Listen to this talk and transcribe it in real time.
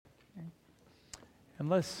And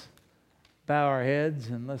let's bow our heads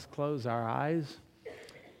and let's close our eyes.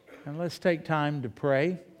 And let's take time to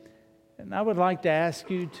pray. And I would like to ask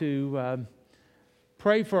you to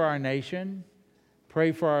pray for our nation,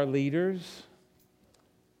 pray for our leaders,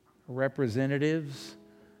 representatives.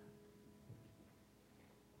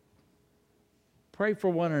 Pray for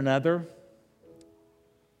one another.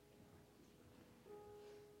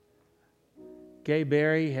 Gay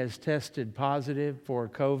Berry has tested positive for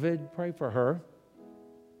COVID. Pray for her.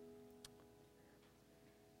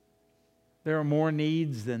 There are more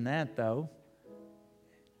needs than that, though.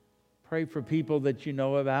 Pray for people that you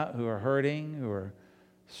know about who are hurting, who are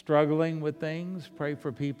struggling with things. Pray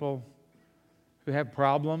for people who have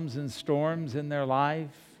problems and storms in their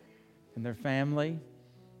life, in their family,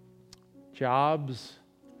 jobs,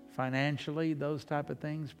 financially, those type of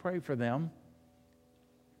things. Pray for them.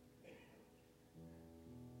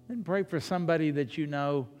 Then pray for somebody that you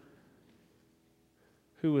know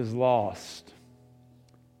who is lost.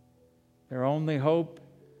 Their only hope,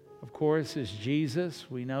 of course, is Jesus.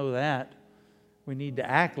 We know that. We need to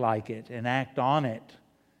act like it and act on it.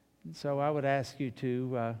 And so I would ask you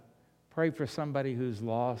to pray for somebody who's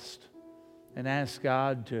lost and ask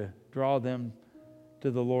God to draw them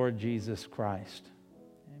to the Lord Jesus Christ.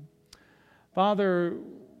 Okay. Father,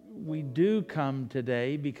 we do come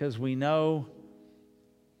today because we know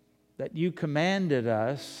that you commanded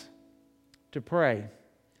us to pray.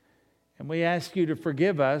 And we ask you to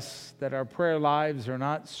forgive us that our prayer lives are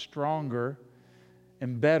not stronger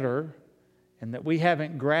and better, and that we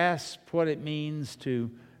haven't grasped what it means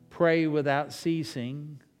to pray without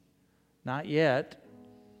ceasing. Not yet.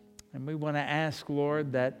 And we want to ask,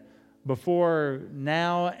 Lord, that before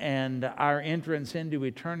now and our entrance into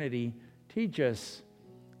eternity, teach us,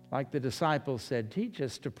 like the disciples said, teach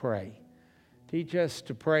us to pray. Teach us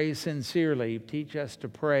to pray sincerely. Teach us to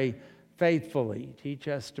pray faithfully. Teach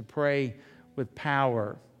us to pray with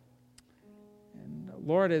power. And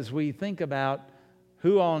Lord, as we think about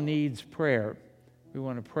who all needs prayer, we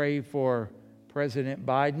want to pray for President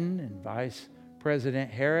Biden and Vice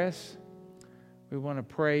President Harris. We want to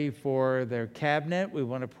pray for their cabinet. We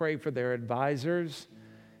want to pray for their advisors.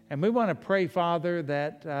 And we want to pray, Father,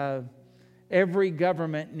 that every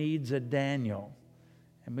government needs a Daniel.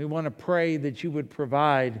 And we want to pray that you would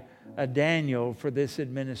provide a Daniel for this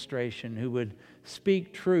administration who would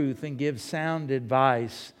speak truth and give sound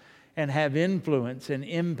advice and have influence and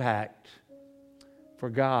impact for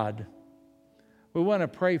God. We want to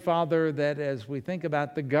pray, Father, that as we think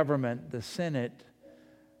about the government, the Senate,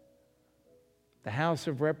 the House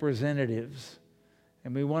of Representatives,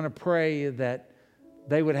 and we want to pray that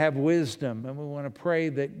they would have wisdom, and we want to pray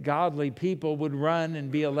that godly people would run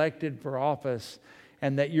and be elected for office,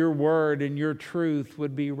 and that your word and your truth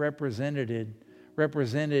would be represented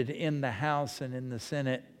in the House and in the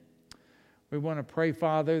Senate. We want to pray,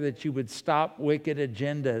 Father, that you would stop wicked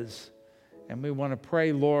agendas. And we want to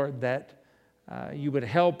pray, Lord, that you would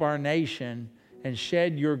help our nation and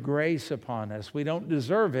shed your grace upon us. We don't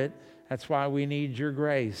deserve it. That's why we need your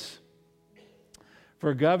grace.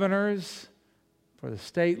 For governors, for the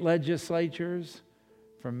state legislatures,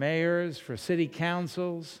 for mayors, for city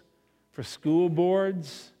councils, for school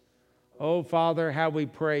boards. Oh, Father, how we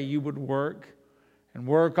pray you would work and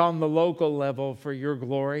work on the local level for your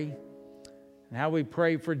glory. And how we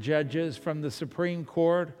pray for judges from the Supreme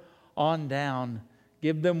Court on down.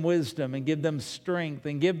 Give them wisdom and give them strength,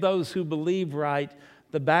 and give those who believe right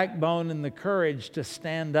the backbone and the courage to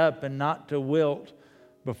stand up and not to wilt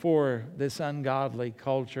before this ungodly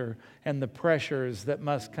culture and the pressures that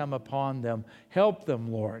must come upon them. Help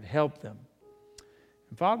them, Lord, help them.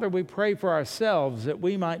 And Father, we pray for ourselves that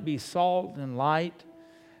we might be salt and light.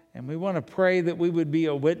 And we want to pray that we would be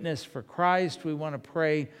a witness for Christ. We want to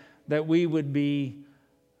pray that we would be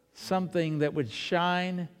something that would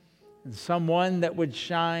shine, and someone that would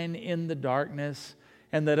shine in the darkness,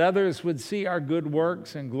 and that others would see our good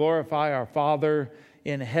works and glorify our Father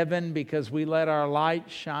in heaven because we let our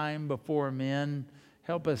light shine before men.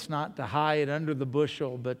 Help us not to hide under the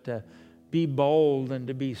bushel, but to be bold and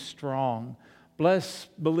to be strong. Bless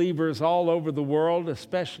believers all over the world,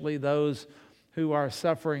 especially those who are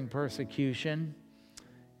suffering persecution.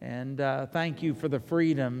 And thank you for the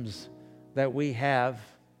freedoms that we have.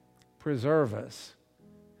 Preserve us.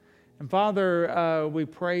 And Father, we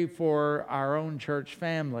pray for our own church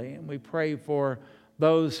family, and we pray for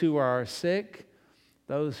those who are sick,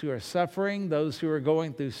 those who are suffering, those who are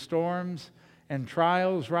going through storms and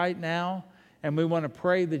trials right now. And we want to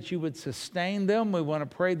pray that you would sustain them. We want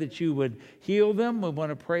to pray that you would heal them. We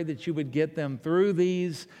want to pray that you would get them through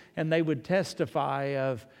these and they would testify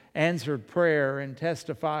of answered prayer and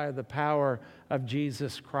testify of the power of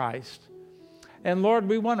Jesus Christ. And Lord,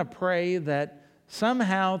 we want to pray that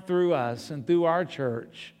somehow through us and through our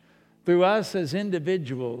church, through us as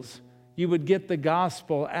individuals, you would get the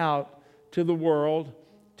gospel out to the world,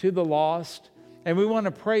 to the lost. And we want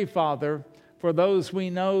to pray, Father, for those we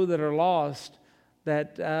know that are lost,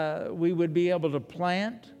 that we would be able to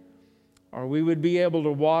plant or we would be able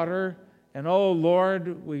to water. And oh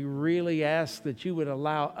Lord, we really ask that you would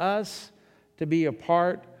allow us to be a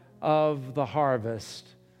part of the harvest.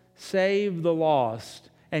 Save the lost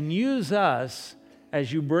and use us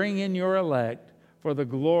as you bring in your elect for the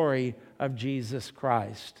glory of Jesus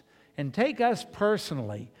Christ. And take us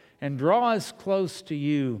personally and draw us close to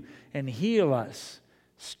you and heal us,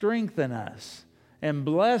 strengthen us, and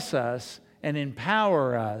bless us and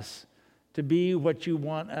empower us to be what you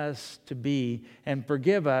want us to be, and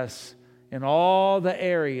forgive us in all the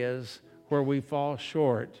areas where we fall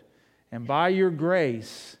short. And by your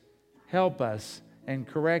grace, help us and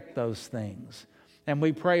correct those things. And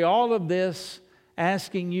we pray all of this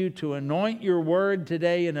asking you to anoint your word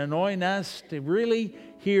today and anoint us to really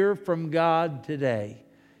hear from God today.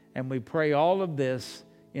 And we pray all of this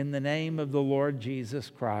in the name of the Lord Jesus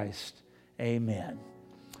Christ. Amen.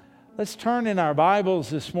 Let's turn in our Bibles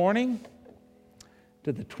this morning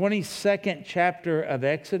to the 22nd chapter of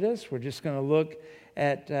Exodus. We're just going to look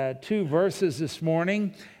at 2 verses this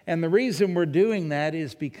morning. And the reason we're doing that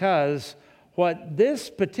is because what this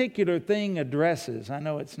particular thing addresses, I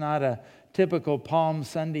know it's not a typical Palm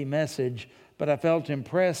Sunday message, but I felt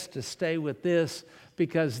impressed to stay with this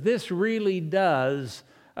because this really does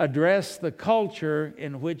address the culture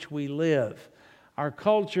in which we live. Our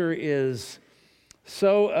culture is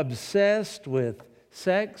so obsessed with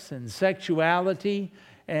sex and sexuality,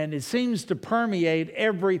 and it seems to permeate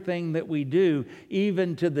everything that we do,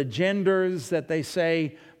 even to the genders that they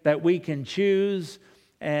say that we can choose,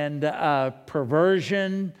 and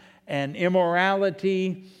perversion and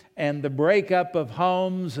immorality and the breakup of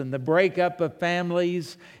homes and the breakup of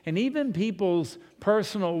families, and even people's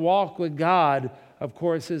personal walk with God, of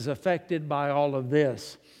course, is affected by all of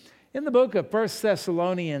this. In the book of 1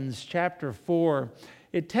 Thessalonians chapter 4,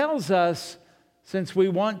 it tells us, since we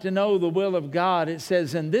want to know the will of God, it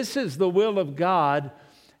says, "And this is the will of God,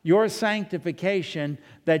 your sanctification,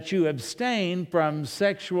 that you abstain from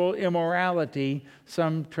sexual immorality."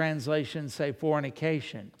 Some translations say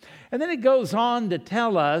fornication. And then it goes on to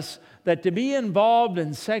tell us that to be involved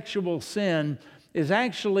in sexual sin is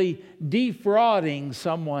actually defrauding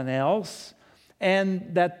someone else,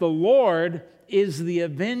 and that the Lord is the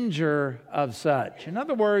avenger of such. In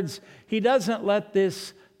other words, He doesn't let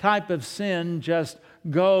this type of sin just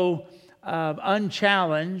go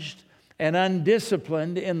unchallenged and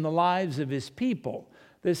undisciplined in the lives of His people.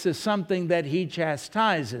 This is something that He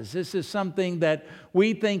chastises. This is something that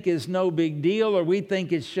we think is no big deal, or we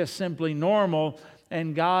think it's just simply normal,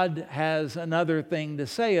 and God has another thing to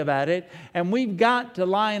say about it. And we've got to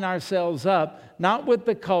line ourselves up, not with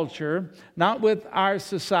the culture, not with our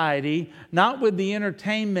society, not with the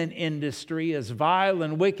entertainment industry, as vile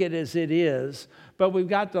and wicked as it is, but we've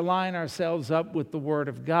got to line ourselves up with the Word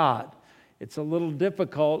of God. It's a little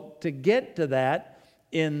difficult to get to that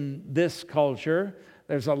in this culture.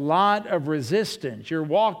 There's a lot of resistance. You're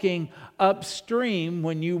walking upstream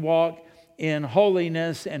when you walk in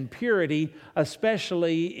holiness and purity,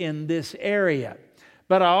 especially in this area.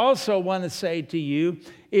 But I also want to say to you,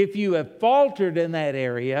 if you have faltered in that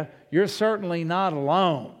area, you're certainly not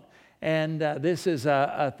alone. And this is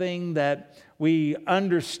a thing that we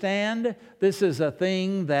understand. This is a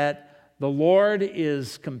thing that the Lord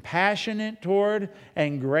is compassionate toward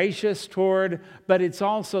and gracious toward, but it's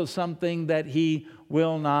also something that He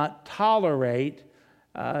will not tolerate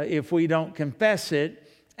if we don't confess it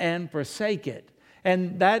and forsake it.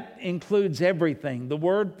 And that includes everything. The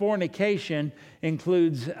word fornication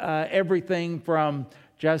includes everything from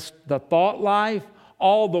just the thought life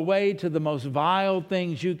all the way to the most vile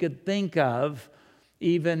things you could think of,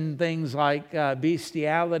 even things like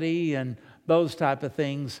bestiality and those type of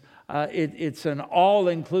things. It's an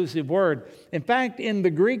all-inclusive word. In fact, in the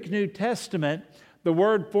Greek New Testament, the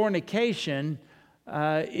word fornication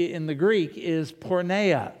in the Greek is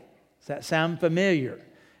porneia. Does that sound familiar?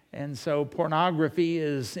 And so pornography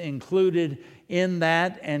is included in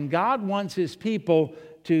that, and God wants His people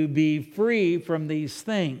to be free from these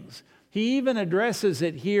things. He even addresses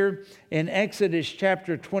it here in Exodus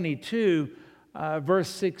chapter 22, verse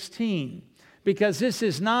 16, because this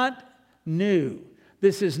is not new.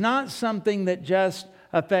 This is not something that just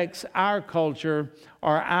affects our culture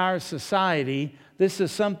or our society. This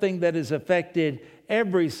is something that has affected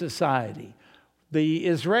every society. The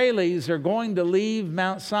Israelis are going to leave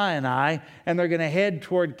Mount Sinai and they're going to head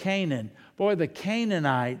toward Canaan. Boy, the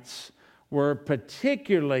Canaanites were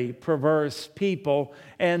particularly perverse people,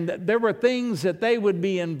 and there were things that they would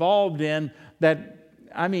be involved in that,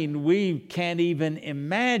 we can't even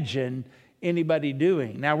imagine anybody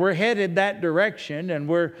doing. Now, we're headed that direction, and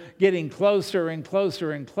we're getting closer and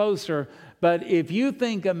closer and closer, but if you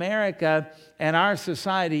think America and our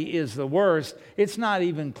society is the worst, it's not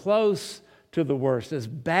even close to the worst. As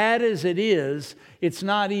bad as it is, it's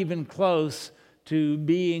not even close to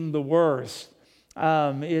being the worst.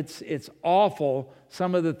 It's awful,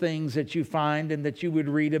 some of the things that you find and that you would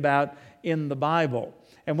read about in the Bible.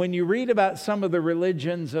 And when you read about some of the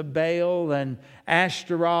religions of Baal and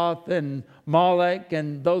Ashtaroth and Molech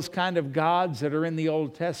and those kind of gods that are in the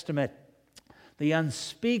Old Testament, the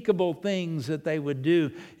unspeakable things that they would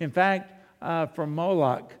do. In fact, from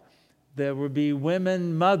Moloch, there would be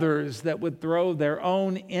women, mothers that would throw their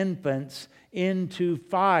own infants into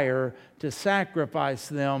fire to sacrifice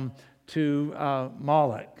them to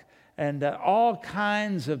Moloch. And all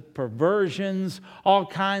kinds of perversions, all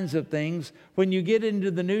kinds of things. When you get into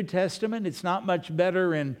the New Testament, it's not much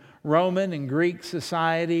better in Roman and Greek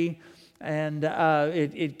society. And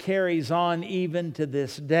it carries on even to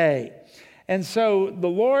this day. And so the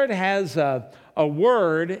Lord has a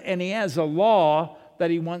word and He has a law that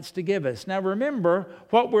He wants to give us. Now remember,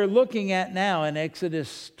 what we're looking at now in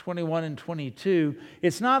Exodus 21 and 22,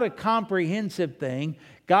 it's not a comprehensive thing.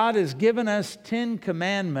 God has given us 10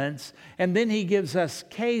 commandments, and then He gives us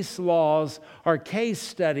case laws or case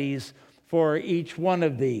studies for each one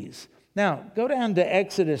of these. Now, go down to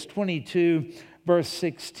Exodus 22, verse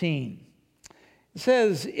 16. It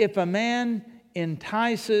says, if a man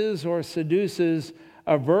entices or seduces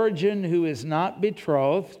a virgin who is not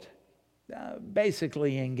betrothed,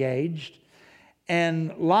 basically engaged,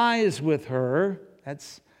 and lies with her,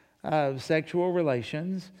 that's sexual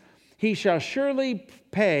relations, he shall surely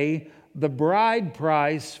pay the bride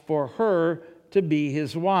price for her to be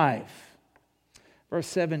his wife. Verse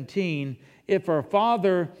 17, if her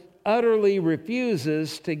father utterly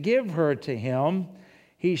refuses to give her to him,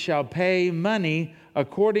 he shall pay money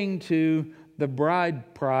according to the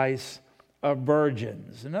bride price of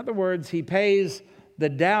virgins. In other words, he pays the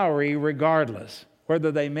dowry regardless,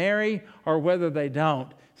 whether they marry or whether they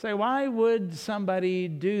don't. Say, why would somebody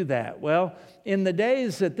do that? Well, in the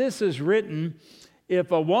days that this is written,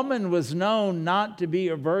 if a woman was known not to be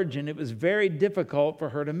a virgin, it was very difficult for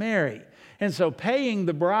her to marry. And so paying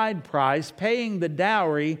the bride price, paying the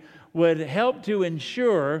dowry, would help to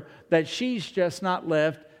ensure that she's just not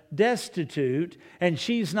left destitute, and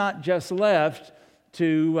she's not just left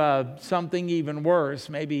to something even worse,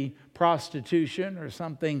 maybe prostitution or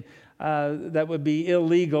something that would be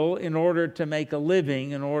illegal in order to make a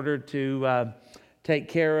living, in order to take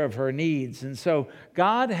care of her needs. And so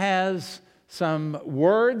God has some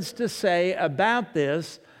words to say about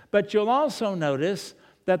this, but you'll also notice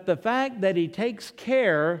that the fact that He takes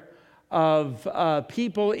care of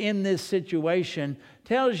people in this situation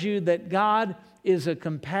tells you that God is a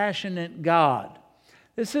compassionate God.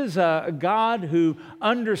 This is a God who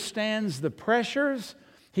understands the pressures,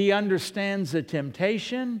 He understands the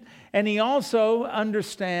temptation, and He also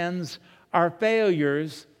understands our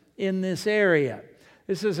failures in this area.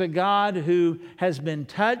 This is a God who has been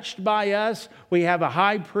touched by us. We have a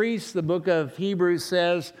high priest. The book of Hebrews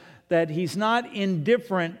says that He's not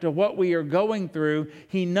indifferent to what we are going through.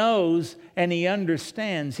 He knows and He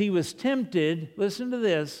understands. He was tempted, listen to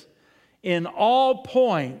this, in all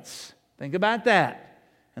points. Think about that.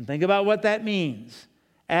 And think about what that means.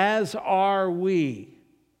 As are we.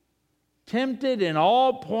 Tempted in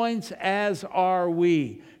all points as are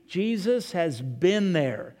we. Jesus has been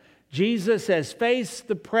there. Jesus has faced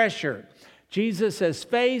the pressure. Jesus has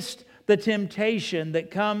faced the temptation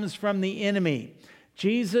that comes from the enemy.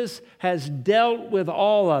 Jesus has dealt with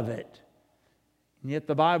all of it. And yet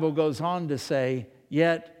the Bible goes on to say,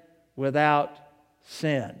 yet without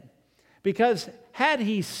sin. Because had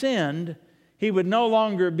He sinned, He would no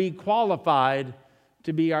longer be qualified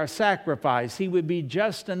to be our sacrifice. He would be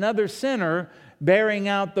just another sinner bearing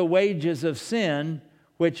out the wages of sin,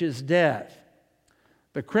 which is death.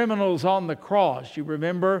 The criminals on the cross, you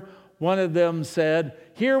remember, one of them said,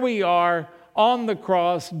 here we are on the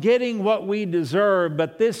cross getting what we deserve,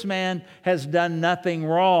 but this man has done nothing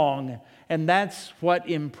wrong. And that's what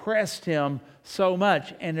impressed Him so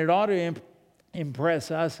much, and it ought to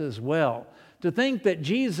impress us as well. To think that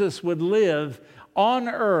Jesus would live on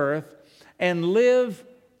earth and live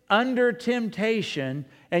under temptation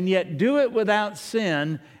and yet do it without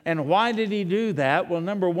sin. And why did he do that? Well,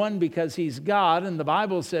 number one, because he's God, and the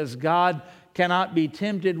Bible says God cannot be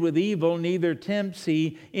tempted with evil, neither tempts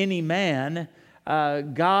he any man.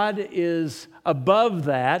 God is above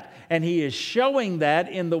that, and he is showing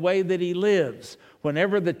that in the way that he lives.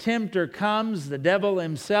 Whenever the tempter comes, the devil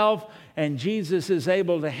himself, and Jesus is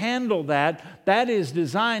able to handle that, that is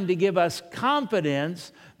designed to give us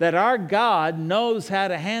confidence that our God knows how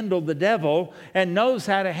to handle the devil and knows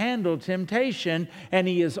how to handle temptation, and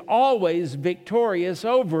he is always victorious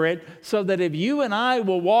over it, so that if you and I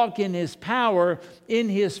will walk in his power, in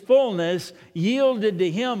his fullness, yielded to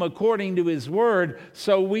him according to his word,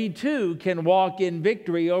 so we too can walk in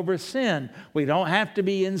victory over sin. We don't have to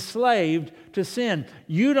be enslaved to sin.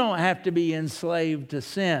 You don't have to be enslaved to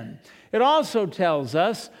sin. It also tells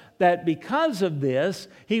us that because of this,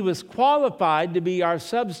 he was qualified to be our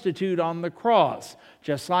substitute on the cross.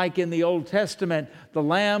 Just like in the Old Testament, the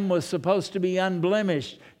lamb was supposed to be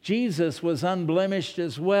unblemished. Jesus was unblemished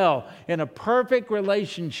as well, in a perfect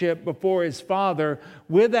relationship before his Father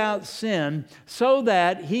without sin, so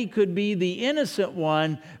that he could be the innocent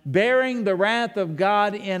one bearing the wrath of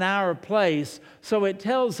God in our place. So it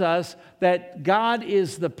tells us that God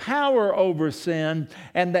is the power over sin,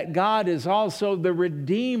 and that God is also the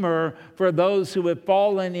Redeemer for those who have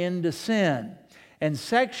fallen into sin. And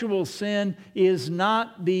sexual sin is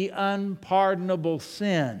not the unpardonable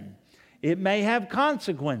sin. It may have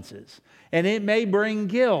consequences, and it may bring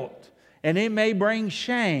guilt, and it may bring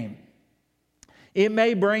shame. It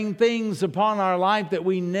may bring things upon our life that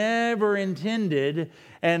we never intended,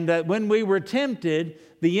 and that when we were tempted,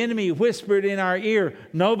 the enemy whispered in our ear,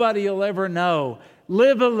 "Nobody will ever know.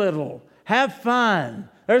 Live a little. Have fun.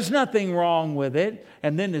 There's nothing wrong with it."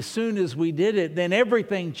 And then as soon as we did it, then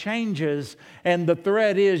everything changes, and the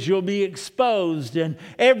threat is you'll be exposed and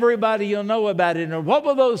everybody will know about it. And what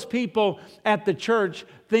will those people at the church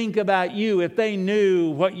think about you if they knew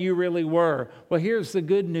what you really were? Well, here's the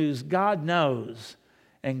good news. God knows.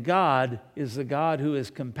 And God is the God who is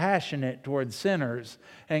compassionate toward sinners.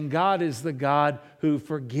 And God is the God who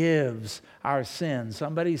forgives our sins.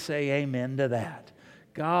 Somebody say amen to that.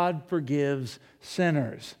 God forgives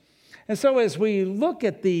sinners. And so as we look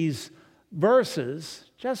at these verses,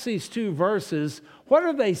 just these two verses, what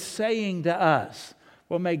are they saying to us?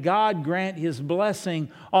 Well, may God grant his blessing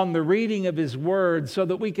on the reading of his word so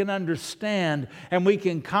that we can understand and we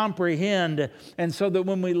can comprehend, and so that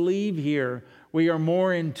when we leave here, we are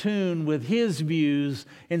more in tune with his views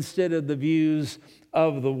instead of the views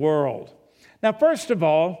of the world. Now, first of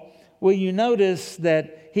all, will you notice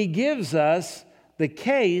that he gives us the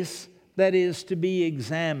case that is to be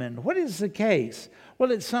examined. What is the case?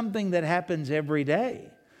 Well, it's something that happens every day.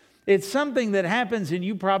 It's something that happens, and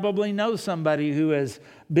you probably know somebody who has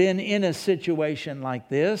been in a situation like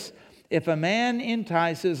this. If a man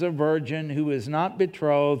entices a virgin who is not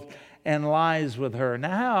betrothed and lies with her.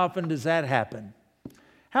 Now, how often does that happen?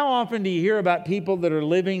 How often do you hear about people that are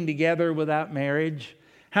living together without marriage?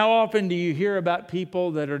 How often do you hear about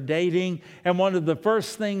people that are dating, and one of the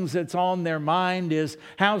first things that's on their mind is,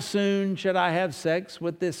 how soon should I have sex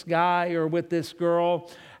with this guy or with this girl?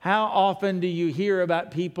 How often do you hear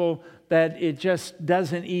about people that it just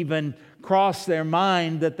doesn't even cross their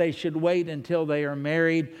mind that they should wait until they are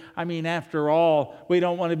married? I mean, after all, we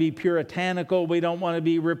don't want to be puritanical. We don't want to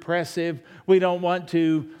be repressive. We don't want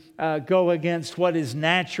to go against what is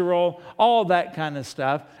natural, all that kind of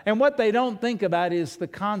stuff. And what they don't think about is the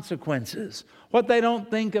consequences. What they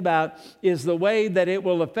don't think about is the way that it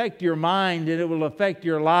will affect your mind and it will affect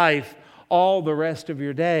your life all the rest of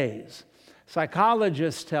your days.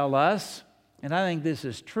 Psychologists tell us, and I think this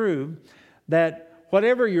is true, that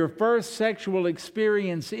whatever your first sexual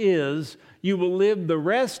experience is, you will live the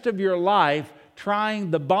rest of your life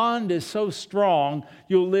the bond is so strong,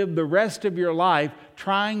 you'll live the rest of your life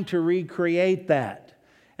trying to recreate that.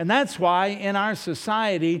 And that's why in our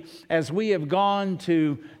society, as we have gone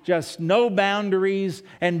to just no boundaries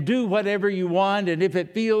and do whatever you want, and if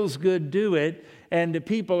it feels good, do it, and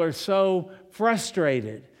people are so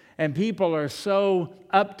frustrated, and people are so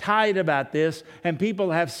uptight about this, and people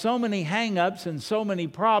have so many hang-ups and so many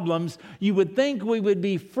problems, you would think we would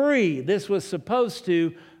be free. This was supposed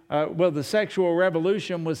to the sexual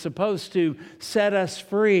revolution was supposed to set us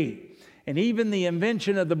free. And even the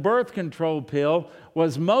invention of the birth control pill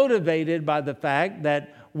was motivated by the fact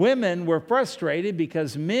that women were frustrated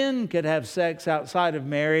because men could have sex outside of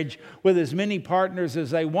marriage with as many partners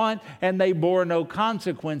as they want, and they bore no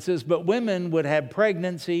consequences. But women would have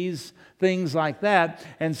pregnancies, things like that.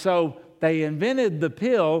 And so They invented the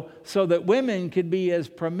pill so that women could be as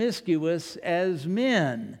promiscuous as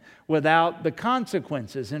men without the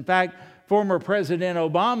consequences. In fact, former President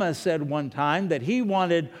Obama said one time that he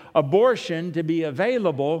wanted abortion to be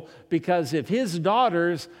available because if his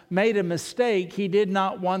daughters made a mistake, he did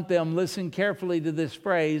not want them, listen carefully to this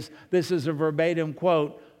phrase, this is a verbatim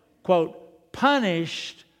quote,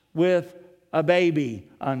 punished with a baby,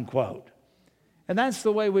 unquote. And that's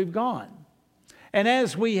the way we've gone. And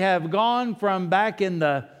as we have gone from back in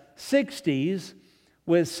the 60s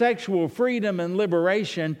with sexual freedom and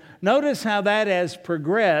liberation, notice how that has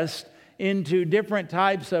progressed into different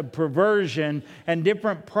types of perversion and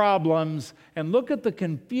different problems. And look at the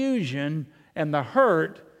confusion and the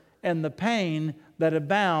hurt and the pain that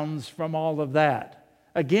abounds from all of that.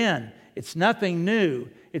 Again, it's nothing new.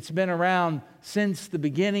 It's been around since the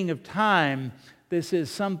beginning of time. This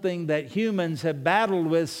is something that humans have battled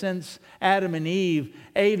with since Adam and Eve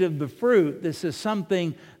ate of the fruit. This is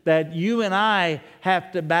something that you and I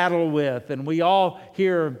have to battle with. And we all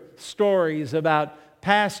hear stories about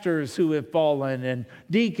pastors who have fallen and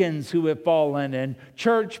deacons who have fallen and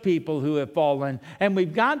church people who have fallen. And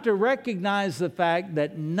we've got to recognize the fact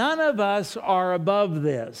that none of us are above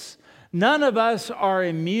this. None of us are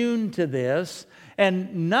immune to this.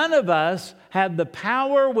 And none of us have the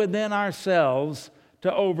power within ourselves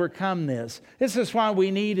to overcome this. This is why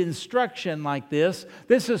we need instruction like this.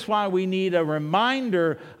 This is why we need a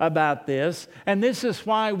reminder about this. And this is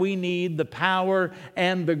why we need the power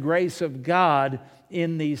and the grace of God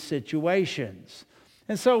in these situations.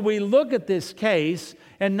 And so we look at this case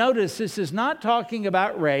and notice this is not talking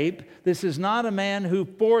about rape. This is not a man who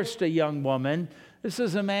forced a young woman. This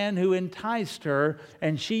is a man who enticed her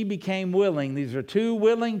and she became willing. These are two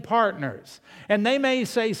willing partners. And they may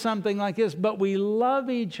say something like this, but we love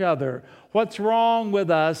each other. What's wrong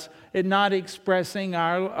with us in not expressing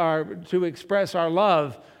to express our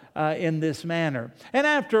love in this manner? And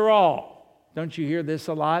after all, don't you hear this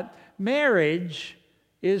a lot? Marriage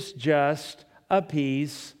is just a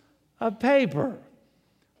piece of paper.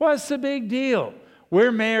 What's the big deal?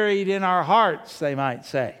 We're married in our hearts, they might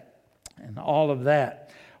say, and all of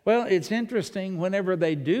that. Well, it's interesting whenever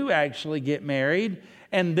they do actually get married,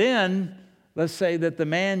 and then let's say that the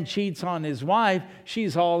man cheats on his wife,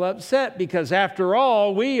 she's all upset because after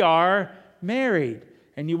all, we are married.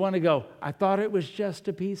 And you want to go, I thought it was just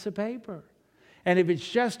a piece of paper. And if it's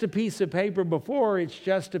just a piece of paper before, it's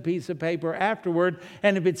just a piece of paper afterward.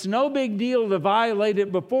 And if it's no big deal to violate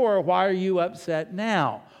it before, why are you upset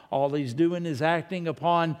now? All he's doing is acting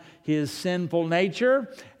upon his sinful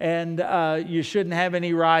nature, and you shouldn't have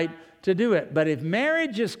any right to do it. But if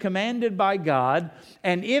marriage is commanded by God,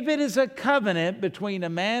 and if it is a covenant between a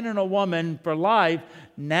man and a woman for life,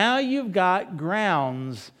 now you've got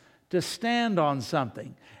grounds to stand on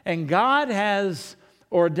something. And God has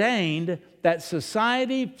ordained that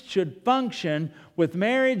society should function with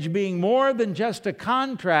marriage being more than just a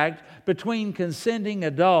contract between consenting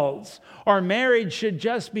adults, or marriage should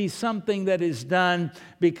just be something that is done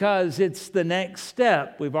because it's the next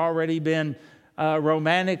step. We've already been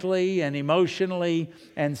romantically and emotionally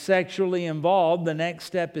and sexually involved. The next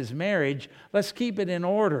step is marriage. Let's keep it in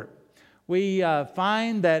order. We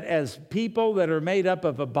find that as people that are made up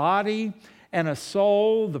of a body and a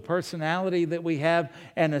soul, the personality that we have,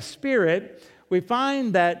 and a spirit, we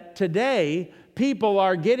find that today people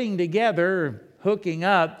are getting together, hooking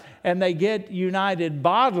up, and they get united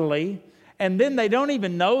bodily, and then they don't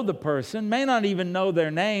even know the person, may not even know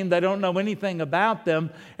their name, they don't know anything about them,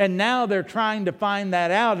 and now they're trying to find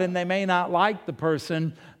that out, and they may not like the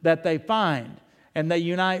person that they find. And they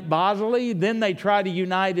unite bodily, then they try to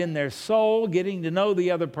unite in their soul, getting to know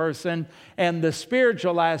the other person, and the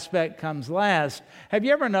spiritual aspect comes last. Have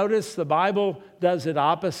you ever noticed the Bible does it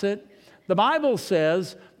opposite? The Bible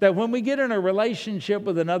says that when we get in a relationship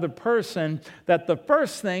with another person, that the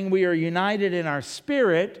first thing, we are united in our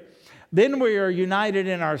spirit, then we are united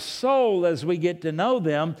in our soul as we get to know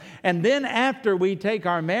them, and then after we take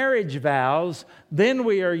our marriage vows, then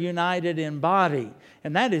we are united in body.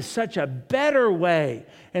 And that is such a better way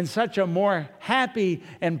and such a more happy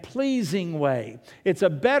and pleasing way. It's a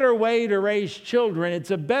better way to raise children. It's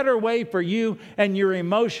a better way for you and your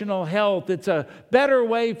emotional health. It's a better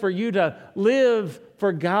way for you to live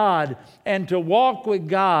for God and to walk with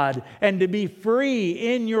God and to be free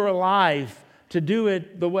in your life to do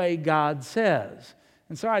it the way God says.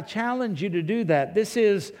 And so I challenge you to do that. This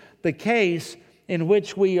is the case in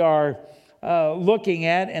which we are looking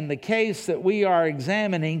at, and the case that we are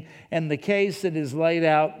examining, and the case that is laid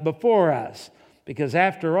out before us. Because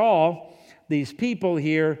after all, these people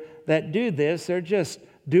here that do this, they're just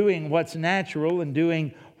doing what's natural and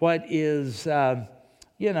doing what is,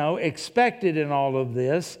 expected in all of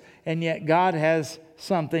this, and yet God has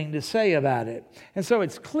something to say about it. And so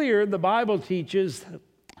it's clear the Bible teaches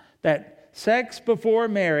that sex before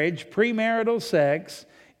marriage, premarital sex,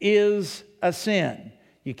 is a sin.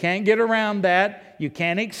 You can't get around that. You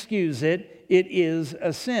can't excuse it. It is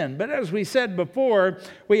a sin. But as we said before,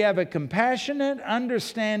 we have a compassionate,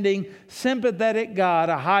 understanding, sympathetic God,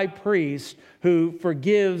 a high priest who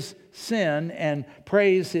forgives sin and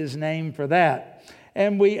praise His name for that.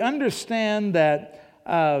 And we understand that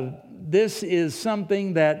this is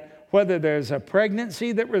something that whether there's a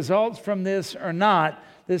pregnancy that results from this or not,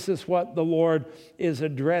 this is what the Lord is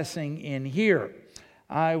addressing in here.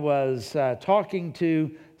 I was talking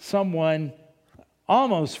to someone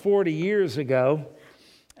almost 40 years ago,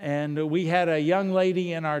 and we had a young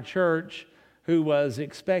lady in our church who was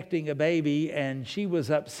expecting a baby, and she was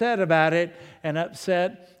upset about it and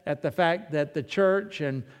upset at the fact that the church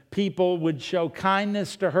and people would show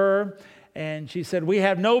kindness to her. And she said, we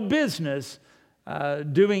have no business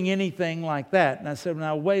doing anything like that. And I said,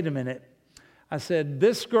 now, wait a minute. I said,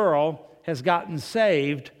 this girl has gotten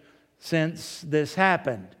saved since this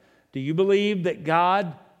happened. Do you believe that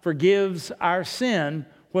God forgives our sin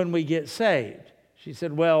when we get saved? She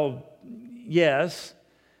said, well, yes.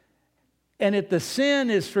 And if the sin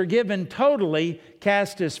is forgiven totally,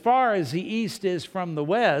 cast as far as the east is from the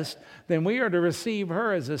west, then we are to receive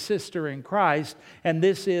her as a sister in Christ, and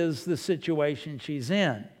this is the situation she's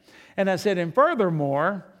in. And I said, and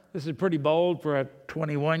furthermore, this is pretty bold for a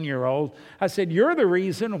 21-year-old, I said, you're the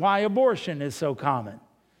reason why abortion is so common.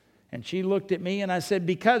 And she looked at me and I said,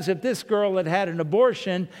 because if this girl had had an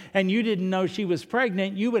abortion and you didn't know she was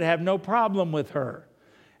pregnant, you would have no problem with her.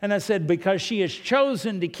 And I said, because she has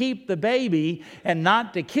chosen to keep the baby and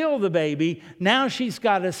not to kill the baby, now she's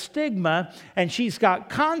got a stigma and she's got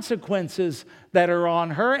consequences that are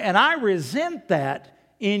on her. And I resent that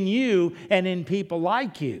in you and in people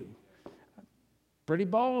like you. Pretty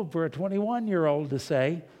bold for a 21-year-old to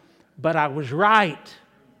say, but I was right.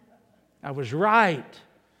 I was right.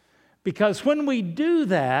 Because when we do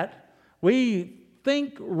that, we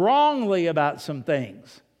think wrongly about some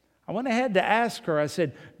things. I went ahead to ask her, I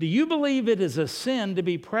said, do you believe it is a sin to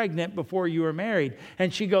be pregnant before you are married?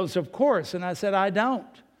 And she goes, of course. And I said, I don't.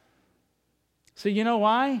 So you know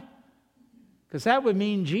why? Because that would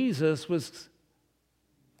mean Jesus was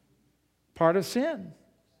part of sin.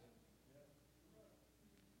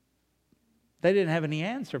 They didn't have any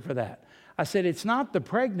answer for that. I said, it's not the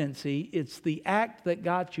pregnancy, it's the act that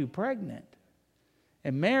got you pregnant.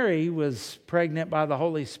 And Mary was pregnant by the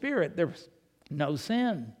Holy Spirit. There was no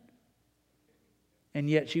sin. And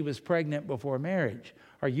yet she was pregnant before marriage.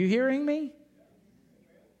 Are you hearing me?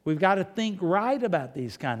 We've got to think right about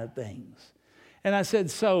these kind of things. And I said,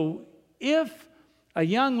 so if a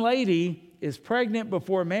young lady is pregnant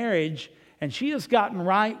before marriage and she has gotten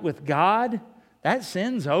right with God, that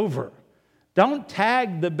sin's over. Don't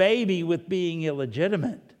tag the baby with being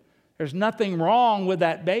illegitimate. There's nothing wrong with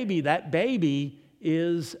that baby. That baby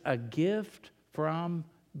is a gift from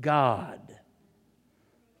God.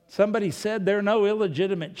 Somebody said there are no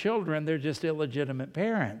illegitimate children, they're just illegitimate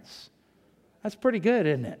parents. That's pretty good,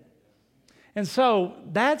 isn't it? And so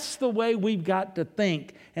that's the way we've got to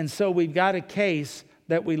think. And so we've got a case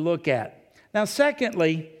that we look at. Now,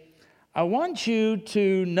 secondly, I want you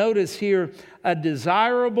to notice here a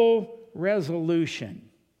desirable resolution.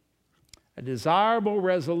 A desirable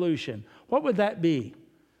resolution. What would that be?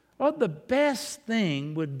 Well, the best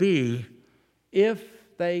thing would be if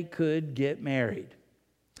they could get married.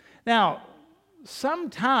 Now,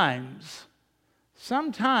 sometimes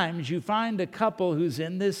you find a couple who's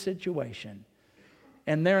in this situation,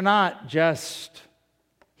 and they're not just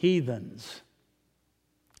heathens.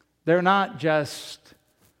 They're not just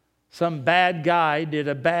some bad guy did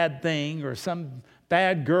a bad thing or some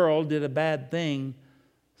bad girl did a bad thing.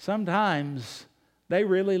 Sometimes they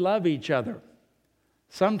really love each other.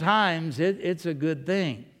 Sometimes it's a good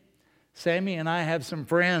thing. Sammy and I have some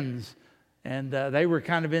friends, and they were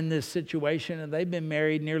kind of in this situation, and they've been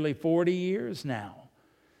married nearly 40 years now.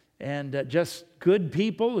 And just good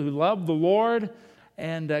people who love the Lord,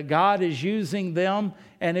 and God is using them,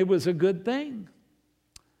 and it was a good thing.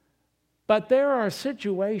 But there are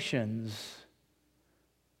situations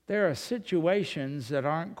that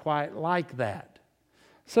aren't quite like that.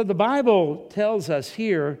 So the Bible tells us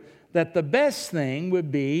here that the best thing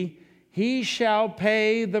would be, he shall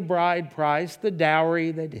pay the bride price, the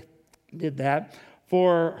dowry, they did that,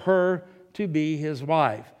 for her to be his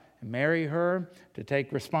wife. And marry her, to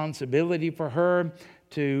take responsibility for her,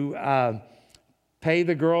 to pay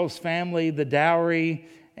the girl's family the dowry,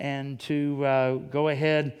 and to go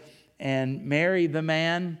ahead and marry the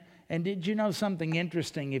man. And did you know something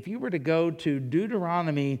interesting? If you were to go to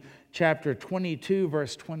Deuteronomy chapter 22,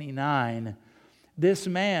 verse 29, this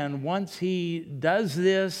man, once he does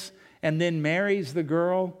this and then marries the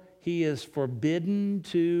girl, he is forbidden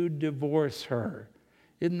to divorce her.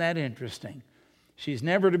 Isn't that interesting? She's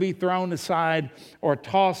never to be thrown aside or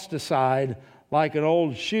tossed aside like an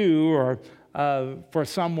old shoe or for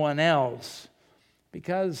someone else.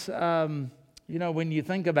 Because, when you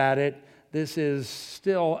think about it, this is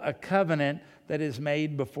still a covenant that is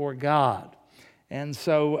made before God. And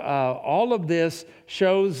so all of this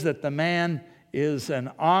shows that the man is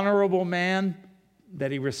an honorable man,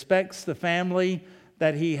 that he respects the family,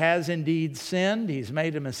 that he has indeed sinned, he's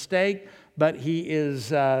made a mistake, but he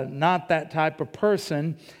is not that type of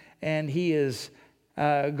person, and he is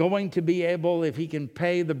going to be able, if he can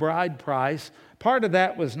pay the bride price. Part of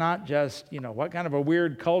that was not just, what kind of a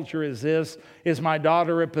weird culture is this? Is my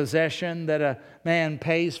daughter a possession that a man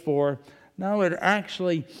pays for? No, it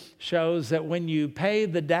actually shows that when you pay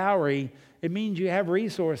the dowry, it means you have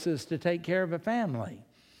resources to take care of a family.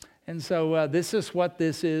 And so this is what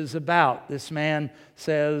this is about. This man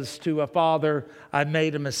says to a father, I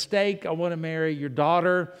made a mistake. I want to marry your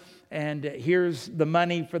daughter. And here's the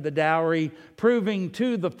money for the dowry, proving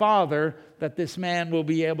to the father that this man will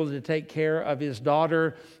be able to take care of his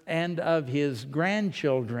daughter and of his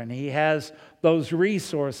grandchildren. He has those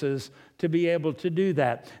resources to be able to do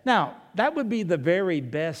that. Now, that would be the very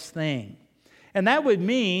best thing. And that would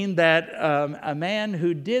mean that a man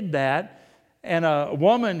who did that and a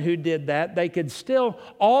woman who did that, they could still,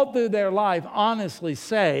 all through their life, honestly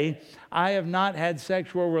say, I have not had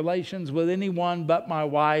sexual relations with anyone but my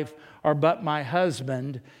wife or but my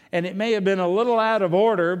husband. And it may have been a little out of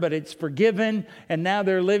order, but it's forgiven. And now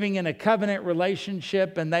they're living in a covenant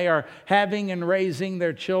relationship, and they are having and raising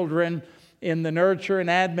their children in the nurture and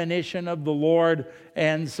admonition of the Lord.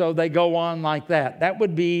 And so they go on like that. That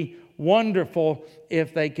would be wonderful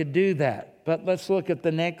if they could do that. But let's look at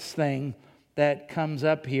the next thing that comes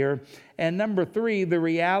up here. And number 3, the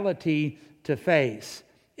reality to face.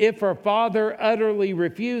 If her father utterly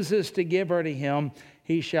refuses to give her to him,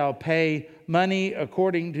 he shall pay money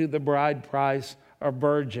according to the bride price of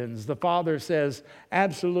virgins. The father says,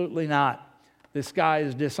 absolutely not. This guy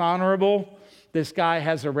is dishonorable. This guy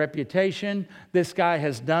has a reputation. This guy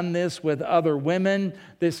has done this with other women.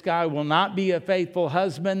 This guy will not be a faithful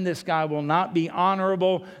husband. This guy will not be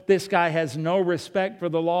honorable. This guy has no respect for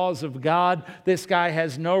the laws of God. This guy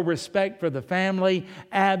has no respect for the family.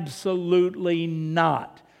 Absolutely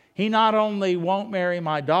not. He not only won't marry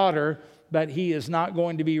my daughter, but he is not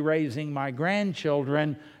going to be raising my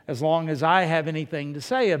grandchildren as long as I have anything to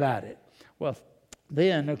say about it. Well,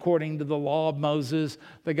 then, according to the law of Moses,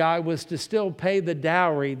 the guy was to still pay the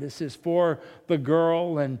dowry. This is for the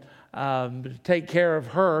girl and take care of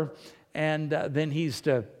her. And then he's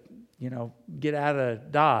to, get out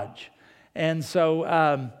of Dodge. And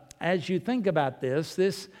so as you think about this,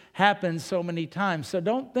 this happens so many times. So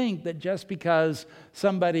don't think that just because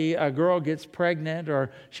a girl gets pregnant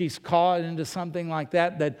or she's caught into something like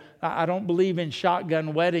that, that I don't believe in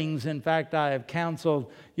shotgun weddings. In fact, I have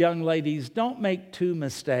counseled young ladies, don't make 2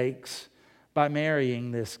 mistakes by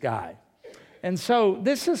marrying this guy. And so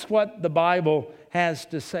this is what the Bible has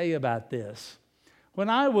to say about this.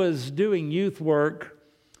 When I was doing youth work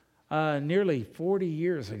nearly 40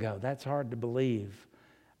 years ago, that's hard to believe,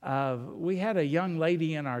 we had a young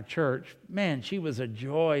lady in our church. Man, she was a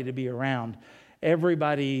joy to be around.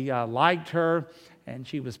 Everybody liked her, and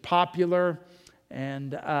she was popular,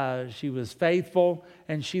 and she was faithful,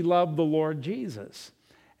 and she loved the Lord Jesus.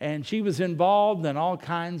 And she was involved in all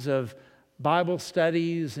kinds of Bible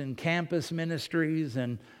studies and campus ministries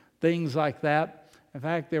and things like that. In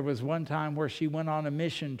fact, there was one time where she went on a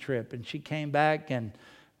mission trip, and she came back, and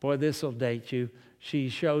boy, this will date you, she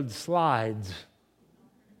showed slides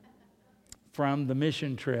from the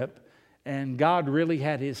mission trip, and God really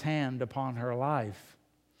had his hand upon her life.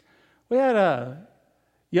 We had a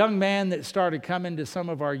young man that started coming to some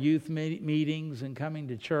of our youth meetings and coming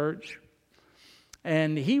to church,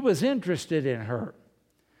 and he was interested in her.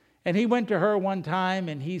 And he went to her one time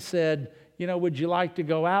and he said, would you like to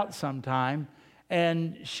go out sometime?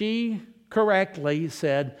 And she correctly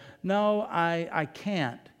said, no, I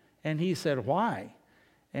can't. And he said, why?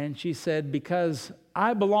 And she said, because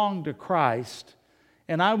I belong to Christ,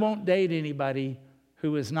 and I won't date anybody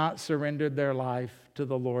who has not surrendered their life to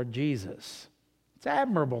the Lord Jesus. It's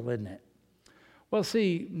admirable, isn't it? Well,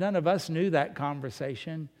 see, none of us knew that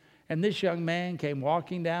conversation. And this young man came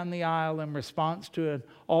walking down the aisle in response to an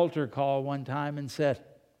altar call one time and said,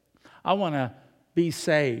 I want to be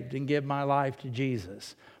saved and give my life to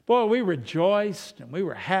Jesus. Boy, we rejoiced and we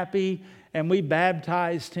were happy and we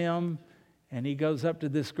baptized him. And he goes up to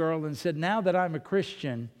this girl and said, now that I'm a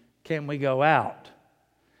Christian, can we go out?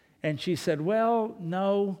 And she said, well,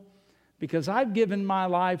 no, because I've given my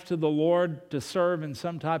life to the Lord to serve in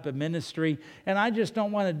some type of ministry, and I just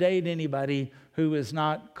don't want to date anybody who is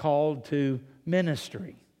not called to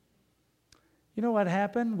ministry. You know what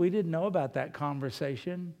happened? We didn't know about that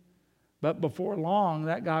conversation. But before long,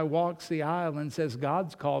 that guy walks the aisle and says,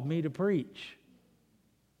 God's called me to preach.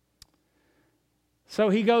 So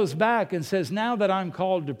he goes back and says, now that I'm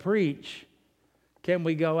called to preach, can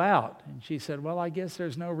we go out? And she said, well, I guess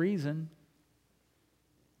there's no reason.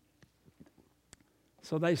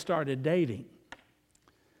 So they started dating.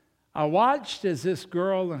 I watched as this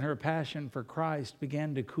girl and her passion for Christ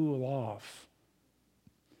began to cool off.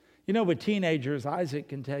 You know, with teenagers, Isaac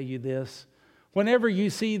can tell you this. Whenever you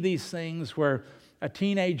see these things where a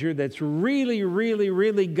teenager that's really, really,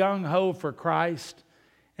 really gung-ho for Christ,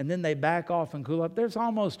 and then they back off and cool up, there's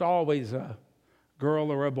almost always a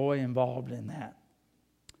girl or a boy involved in that.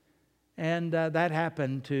 And that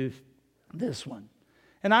happened to this one.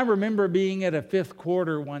 And I remember being at a fifth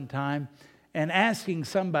quarter one time and asking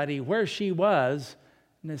somebody where she was.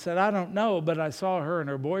 And they said, I don't know, but I saw her and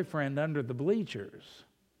her boyfriend under the bleachers.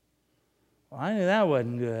 Well, I knew that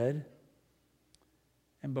wasn't good.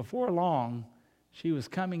 And before long, she was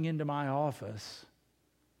coming into my office,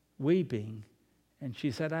 weeping. And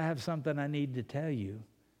she said, I have something I need to tell you.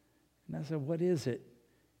 And I said, what is it?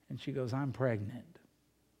 And she goes, I'm pregnant.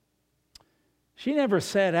 She never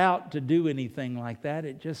set out to do anything like that.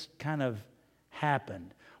 It just kind of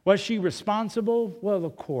happened. Was she responsible? Well,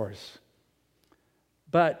 of course.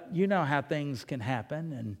 But you know how things can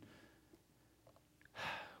happen. And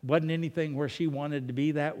wasn't anything where she wanted to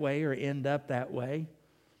be that way or end up that way.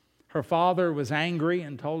 Her father was angry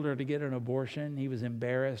and told her to get an abortion. He was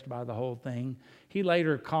embarrassed by the whole thing. He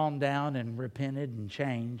later calmed down and repented and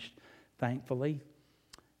changed, thankfully.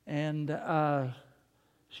 And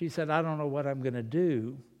she said, I don't know what I'm going to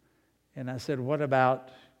do. And I said, what about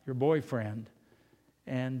your boyfriend?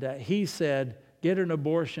 And he said, get an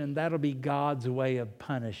abortion. That'll be God's way of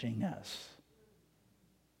punishing us.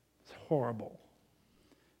 It's horrible.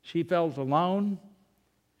 She felt alone.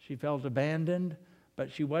 She felt abandoned. But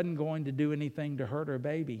she wasn't going to do anything to hurt her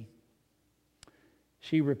baby.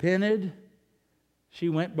 She repented. She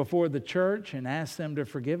went before the church and asked them to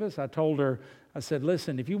forgive us. I told her, I said,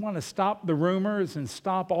 listen, if you want to stop the rumors and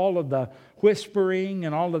stop all of the whispering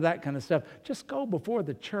and all of that kind of stuff, just go before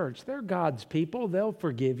the church. They're God's people. They'll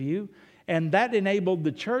forgive you. And that enabled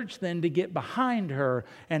the church then to get behind her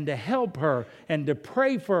and to help her and to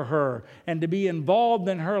pray for her and to be involved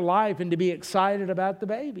in her life and to be excited about the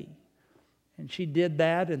baby. And she did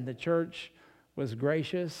that, and the church was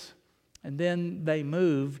gracious. And then they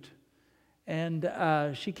moved, and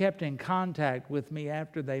she kept in contact with me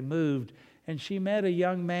after they moved. And she met a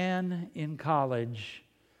young man in college,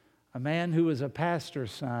 a man who was a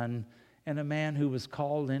pastor's son, and a man who was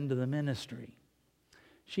called into the ministry.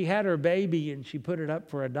 She had her baby, and she put it up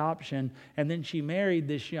for adoption, and then she married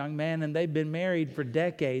this young man, and they've been married for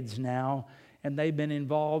decades now, and they've been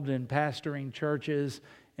involved in pastoring churches.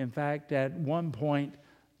 In fact, at one point,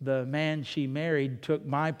 the man she married took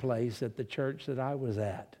my place at the church that I was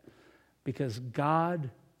at, because God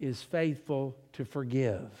is faithful to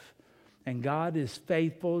forgive, and God is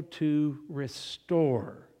faithful to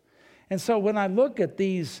restore. And so when I look at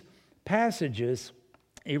these passages,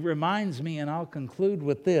 it reminds me, and I'll conclude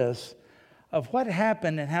with this, of what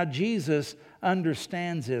happened and how Jesus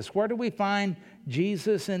understands this. Where do we find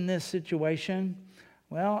Jesus in this situation?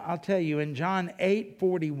 Well, I'll tell you, in John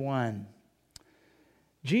 8:41,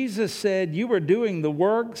 Jesus said, you were doing the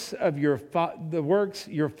works of your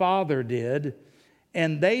father did.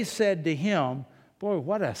 And they said to him, boy,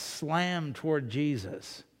 what a slam toward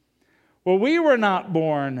Jesus. Well, we were not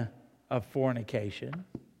born of fornication.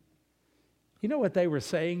 You know what they were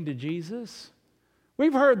saying to Jesus?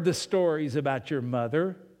 We've heard the stories about your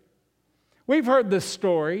mother. We've heard the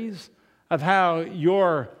stories of how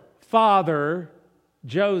your father,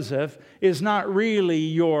 Joseph, is not really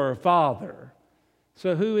your father.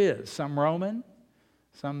 So who is? Some Roman?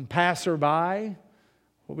 Some passerby?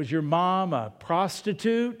 What was your mom, a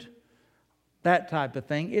prostitute? That type of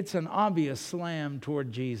thing. It's an obvious slam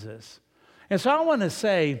toward Jesus. And so I want to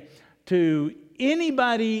say to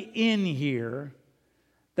anybody in here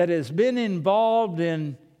that has been involved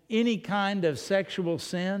in any kind of sexual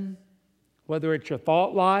sin, whether it's your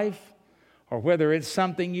thought life or whether it's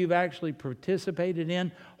something you've actually participated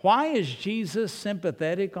in, why is Jesus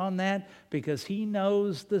sympathetic on that? Because he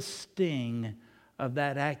knows the sting of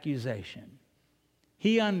that accusation.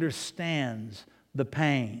 He understands the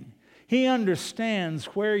pain. He understands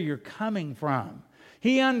where you're coming from.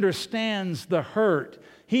 He understands the hurt.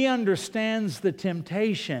 He understands the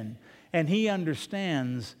temptation. And He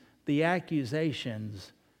understands the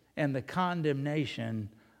accusations and the condemnation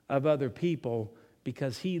of other people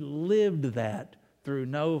because He lived that through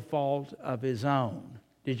no fault of His own.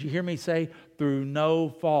 Did you hear me say, through no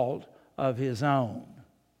fault of His own?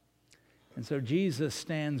 And so Jesus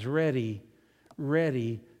stands ready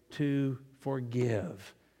to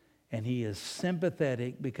forgive. And He is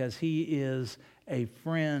sympathetic because He is a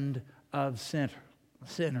friend of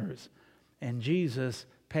sinners. And Jesus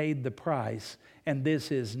paid the price. And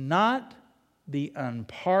this is not the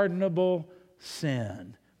unpardonable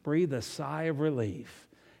sin. Breathe a sigh of relief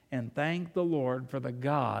and thank the Lord for the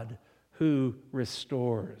God who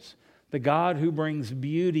restores, the God who brings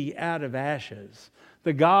beauty out of ashes,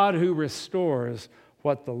 the God who restores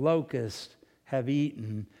what the locusts have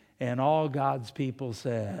eaten. And all God's people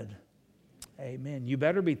said, amen. You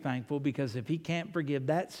better be thankful, because if He can't forgive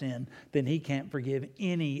that sin, then He can't forgive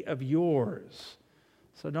any of yours.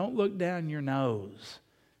 So don't look down your nose.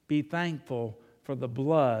 Be thankful for the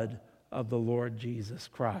blood of the Lord Jesus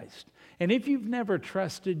Christ. And if you've never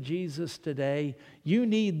trusted Jesus today, you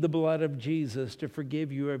need the blood of Jesus to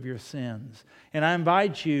forgive you of your sins. And I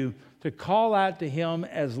invite you to call out to Him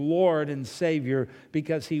as Lord and Savior,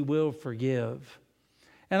 because He will forgive.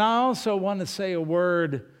 And I also want to say a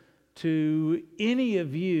word to any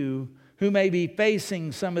of you who may be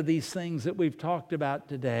facing some of these things that we've talked about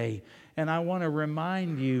today. And I want to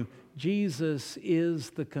remind you, Jesus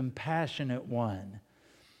is the compassionate one.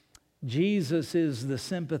 Jesus is the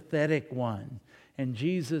sympathetic one. And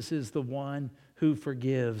Jesus is the one who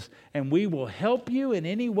forgives. And we will help you in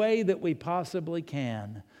any way that we possibly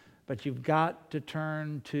can. But you've got to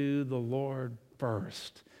turn to the Lord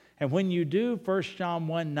first. And when you do, 1 John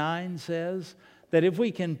 1:9 says that if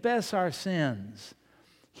we confess our sins,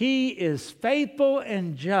 He is faithful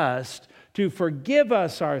and just to forgive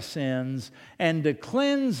us our sins and to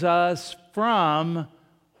cleanse us from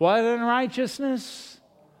what unrighteousness?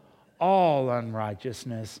 All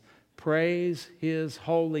unrighteousness. Praise His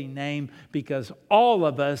holy name, because all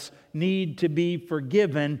of us need to be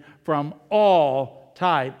forgiven from all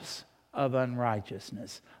types of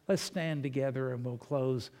unrighteousness. Let's stand together and we'll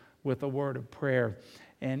close with a word of prayer.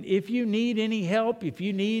 And if you need any help, if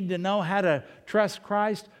you need to know how to trust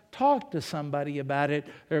Christ, talk to somebody about it.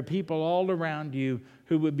 There are people all around you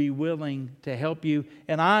who would be willing to help you,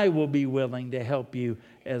 and I will be willing to help you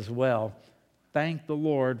as well. Thank the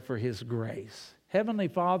Lord for His grace. Heavenly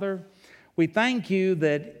Father, we thank You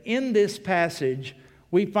that in this passage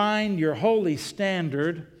we find Your holy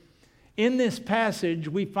standard. In this passage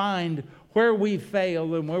we find where we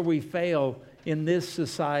fail and where we fail in this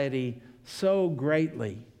society so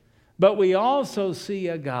greatly. But we also see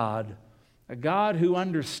a God who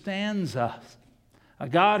understands us, a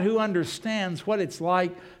God who understands what it's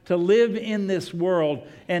like to live in this world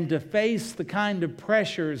and to face the kind of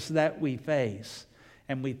pressures that we face.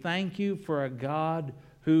 And we thank You for a God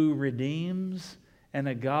who redeems and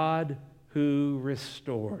a God who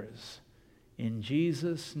restores. In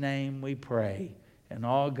Jesus' name we pray. And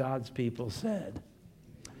all God's people said,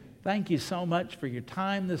 thank you so much for your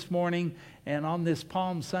time this morning. And on this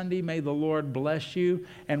Palm Sunday, may the Lord bless you.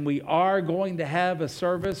 And we are going to have a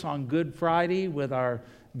service on Good Friday with our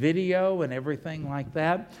video and everything like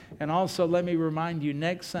that. And also, let me remind you,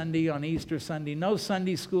 next Sunday, on Easter Sunday, no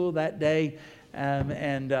Sunday school that day.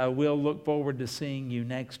 And we'll look forward to seeing you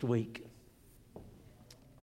next week.